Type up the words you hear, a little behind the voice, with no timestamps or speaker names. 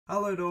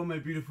Hello to all my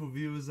beautiful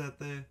viewers out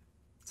there.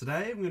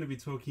 Today I'm going to be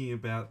talking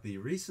about the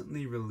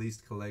recently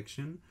released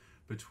collection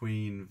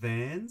between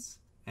Vans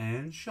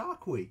and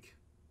Shark Week.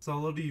 So a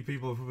lot of you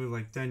people are probably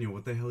like, Daniel,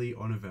 what the hell are you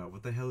on about?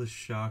 What the hell is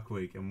Shark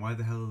Week? And why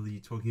the hell are you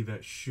talking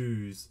about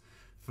shoes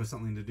for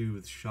something to do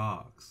with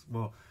sharks?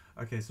 Well,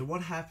 okay, so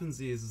what happens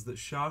is that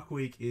Shark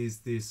Week is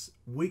this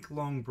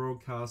week-long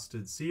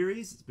broadcasted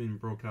series. It's been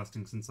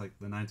broadcasting since like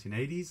the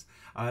 1980s.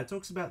 It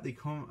talks about the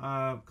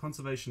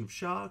conservation of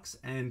sharks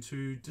and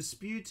to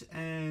dispute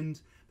and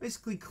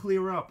basically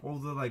clear up all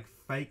the like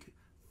fake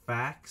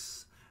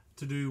facts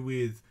to do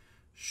with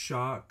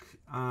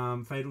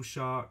fatal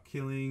shark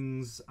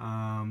killings,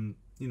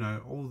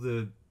 all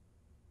the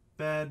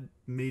bad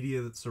media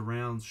that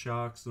surrounds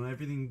sharks and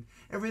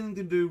everything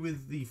to do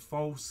with the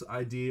false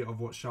idea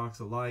of what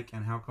sharks are like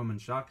and how common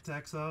shark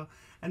attacks are,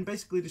 and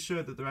basically to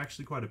show that they're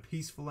actually quite a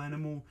peaceful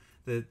animal,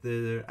 that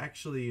they're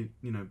actually,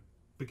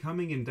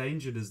 becoming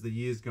endangered as the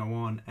years go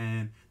on,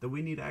 and that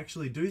we need to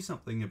actually do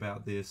something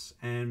about this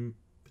and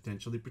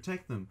potentially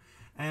protect them.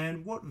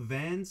 And what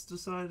Vans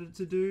decided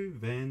to do,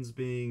 Vans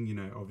being,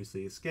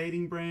 obviously a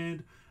skating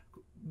brand,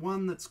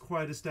 one that's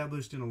quite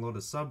established in a lot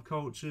of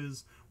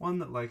subcultures, one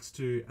that likes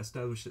to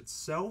establish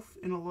itself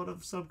in a lot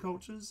of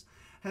subcultures,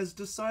 has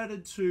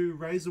decided to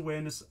raise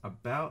awareness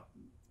about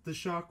the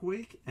Shark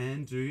Week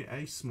and do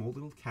a small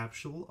little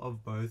capsule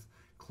of both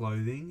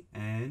clothing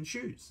and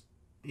shoes.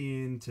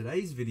 In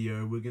today's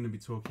video, we're going to be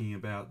talking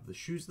about the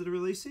shoes that are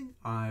releasing.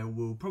 I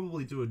will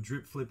probably do a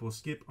drip, flip, or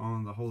skip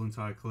on the whole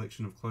entire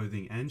collection of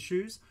clothing and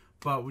shoes,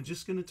 but we're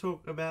just going to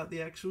talk about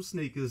the actual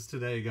sneakers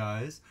today,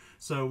 guys.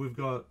 So we've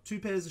got two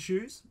pairs of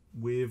shoes.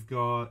 We've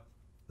got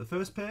the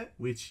first pair,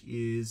 which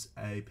is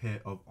a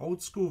pair of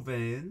old school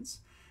Vans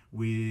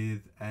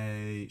with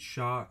a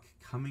shark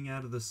coming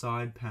out of the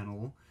side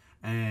panel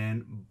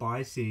and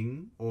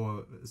biting,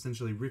 or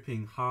essentially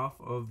ripping, half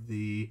of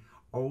the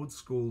old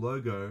school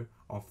logo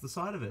off the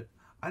side of it.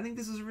 I think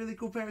this is a really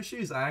cool pair of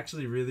shoes. I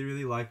actually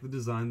really like the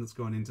design that's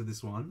gone into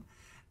this one,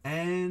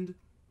 and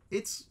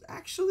it's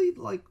actually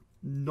like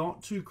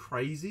not too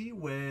crazy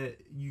where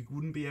you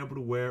wouldn't be able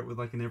to wear it with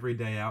like an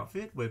everyday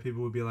outfit where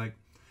people would be like,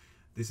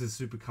 this is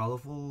super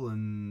colorful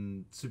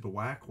and super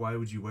whack, why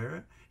would you wear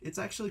it? It's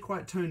actually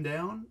quite toned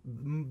down.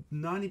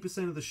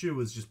 90% of the shoe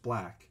is just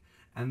black,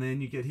 and then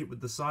you get hit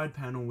with the side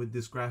panel with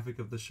this graphic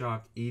of the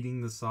shark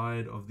eating the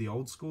side of the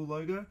old school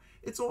logo.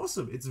 It's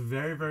awesome. It's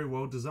very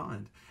well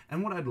designed.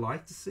 And what I'd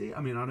like to see,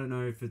 I don't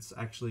know if it's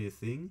actually a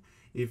thing,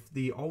 if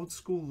the old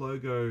school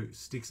logo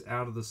sticks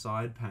out of the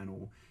side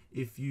panel,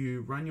 if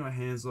you run your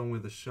hands on where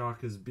the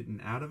shark has bitten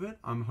out of it,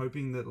 I'm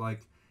hoping that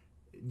like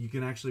you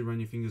can actually run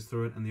your fingers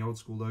through it and the old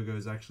school logo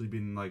has actually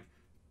been like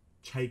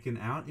taken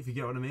out, if you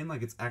get what I mean,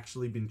 like it's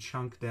actually been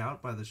chunked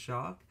out by the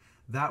shark.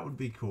 That would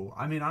be cool.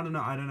 I don't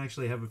know, I don't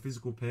actually have a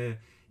physical pair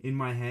in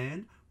my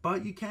hand,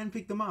 but you can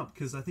pick them up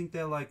because I think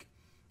they're like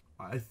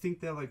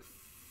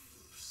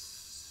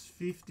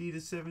 50 to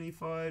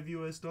 75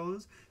 US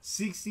dollars,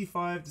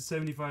 65 to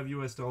 75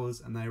 US dollars,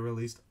 and they are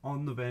released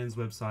on the Vans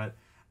website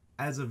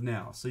as of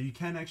now. So you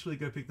can actually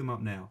go pick them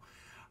up now.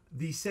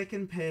 The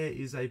second pair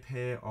is a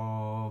pair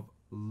of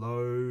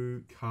low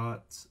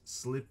cut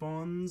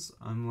slip-ons.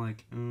 I'm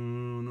like, oh,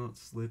 not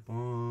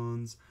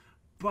slip-ons,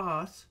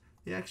 but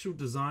the actual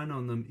design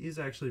on them is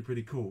actually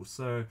pretty cool.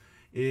 So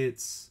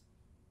it's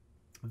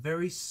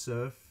very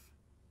surf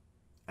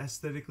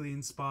aesthetically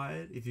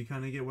inspired, if you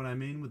kind of get what I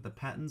mean, with the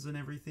patterns and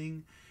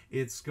everything.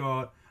 It's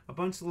got a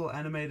bunch of little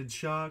animated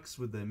sharks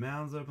with their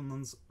mouths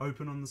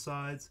open on the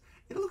sides.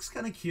 It looks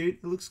kind of cute.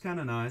 It looks kind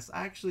of nice.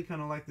 I actually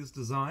kind of like this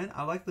design.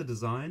 I like the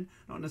design,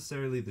 not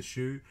necessarily the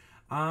shoe.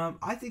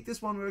 I think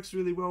this one works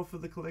really well for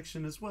the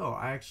collection as well.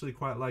 I actually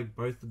quite like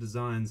both the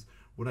designs.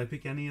 Would I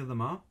pick any of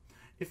them up?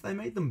 If they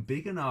made them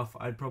big enough,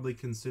 I'd probably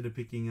consider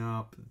picking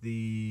up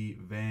the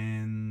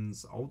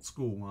Vans old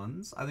school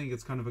ones. I think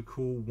it's kind of a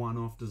cool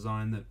one-off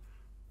design that,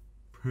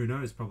 who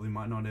knows, probably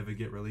might not ever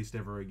get released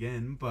ever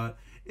again, but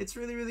it's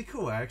really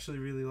cool. I actually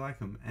really like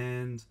them,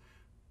 and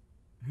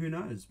who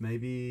knows,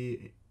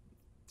 maybe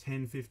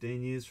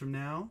 10-15 years from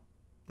now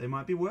they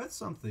might be worth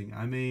something.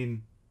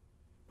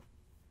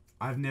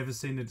 I've never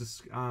seen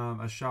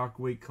a Shark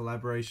Week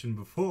collaboration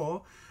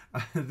before.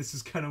 This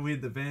is kind of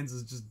weird that Vans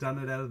has just done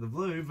it out of the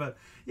blue, but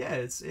yeah,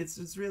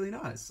 it's really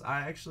nice.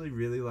 I actually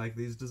really like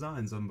these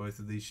designs on both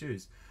of these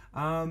shoes.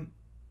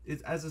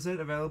 It's, as I said,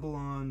 available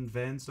on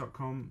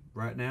Vans.com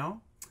right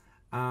now.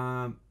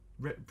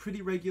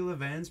 Pretty regular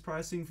Vans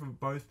pricing for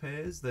both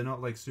pairs. They're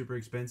not like super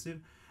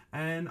expensive,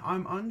 and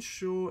I'm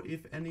unsure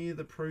if any of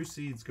the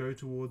proceeds go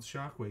towards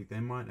Shark Week. They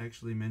might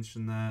actually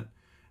mention that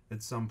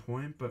at some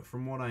point, but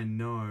from what I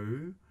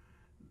know,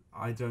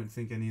 I don't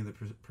think any of the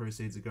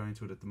proceeds are going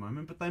to it at the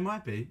moment, but they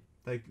might be.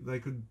 They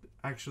could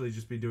actually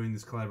just be doing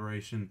this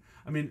collaboration.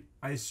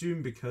 I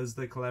assume because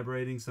they're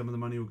collaborating, some of the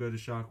money will go to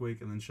Shark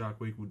Week, and then Shark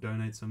Week will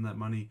donate some of that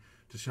money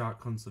to shark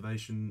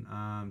conservation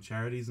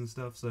charities and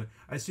stuff. So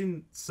I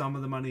assume some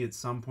of the money at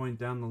some point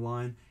down the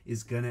line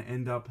is going to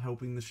end up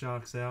helping the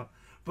sharks out.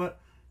 But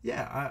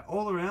yeah,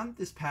 all around,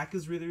 this pack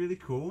is really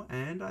cool,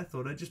 and I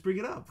thought I'd just bring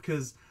it up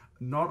because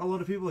not a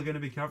lot of people are going to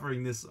be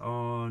covering this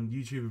on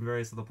YouTube and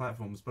various other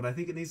platforms, but I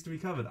think it needs to be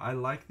covered. I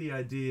like the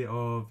idea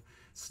of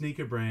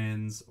sneaker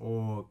brands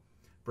or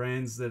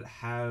brands that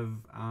have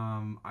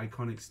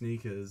iconic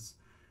sneakers.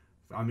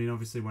 I mean,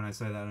 obviously, when I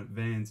say that,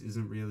 Vans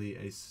isn't really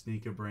a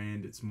sneaker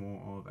brand. It's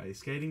more of a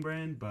skating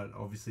brand, but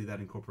obviously that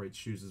incorporates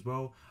shoes as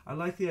well. I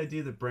like the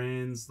idea that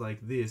brands like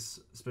this,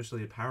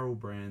 especially apparel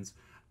brands,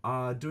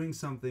 are doing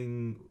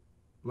something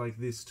like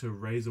this to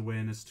raise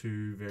awareness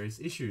to various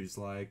issues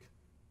like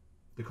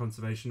the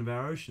conservation of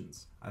our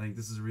oceans. I think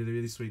this is a really,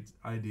 really sweet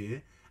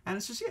idea. And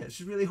it's just, yeah, it's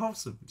just really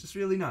wholesome. Just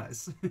really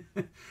nice.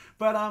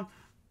 But,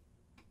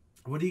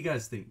 what do you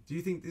guys think? Do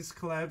you think this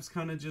collab's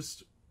kind of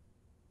just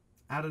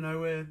out of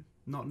nowhere,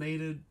 not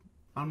needed,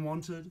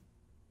 unwanted?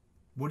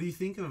 What do you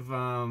think of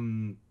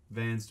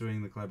Vans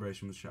doing the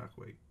collaboration with Shark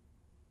Week?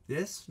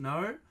 Yes?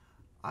 No?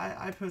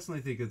 I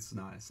personally think it's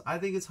nice. I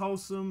think it's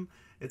wholesome.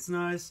 It's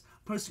nice.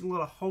 Posting a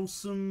lot of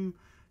wholesome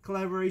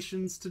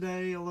collaborations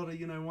today. A lot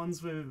of,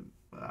 ones where,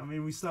 I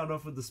mean, we started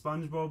off with the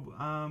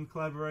SpongeBob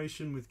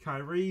collaboration with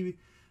Kyrie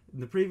in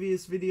the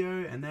previous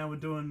video, and now we're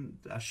doing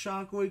a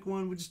Shark Week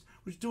one. We're just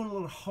doing a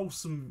lot of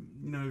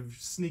wholesome,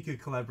 sneaker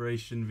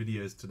collaboration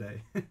videos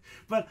today.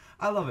 But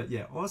I love it.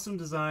 Yeah, awesome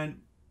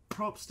design.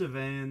 Props to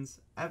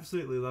Vans.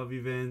 Absolutely love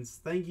you, Vans.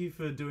 Thank you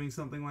for doing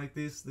something like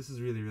this. This is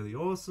really, really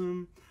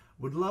awesome.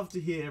 Would love to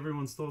hear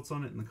everyone's thoughts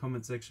on it in the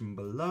comment section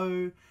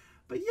below.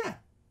 But yeah,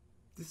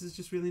 this is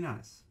just really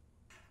nice.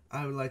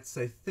 I would like to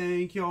say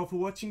thank you all for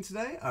watching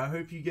today. I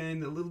hope you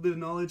gained a little bit of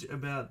knowledge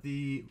about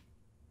the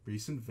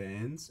recent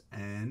Vans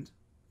and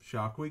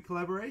Shark Week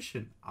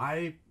collaboration.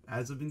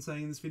 As I've been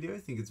saying in this video, I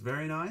think it's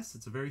very nice.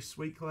 It's a very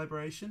sweet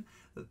collaboration.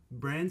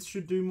 Brands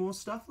should do more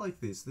stuff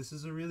like this. This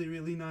is a really,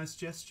 really nice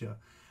gesture.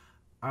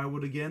 I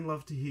would again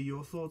love to hear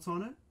your thoughts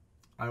on it.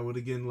 I would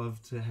again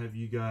love to have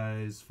you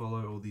guys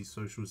follow all these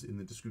socials in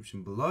the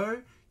description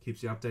below.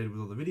 Keeps you updated with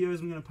all the videos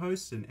I'm going to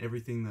post and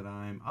everything that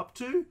I'm up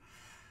to.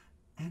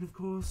 And of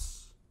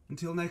course,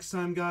 until next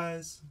time,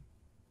 guys,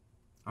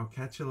 I'll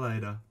catch you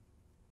later.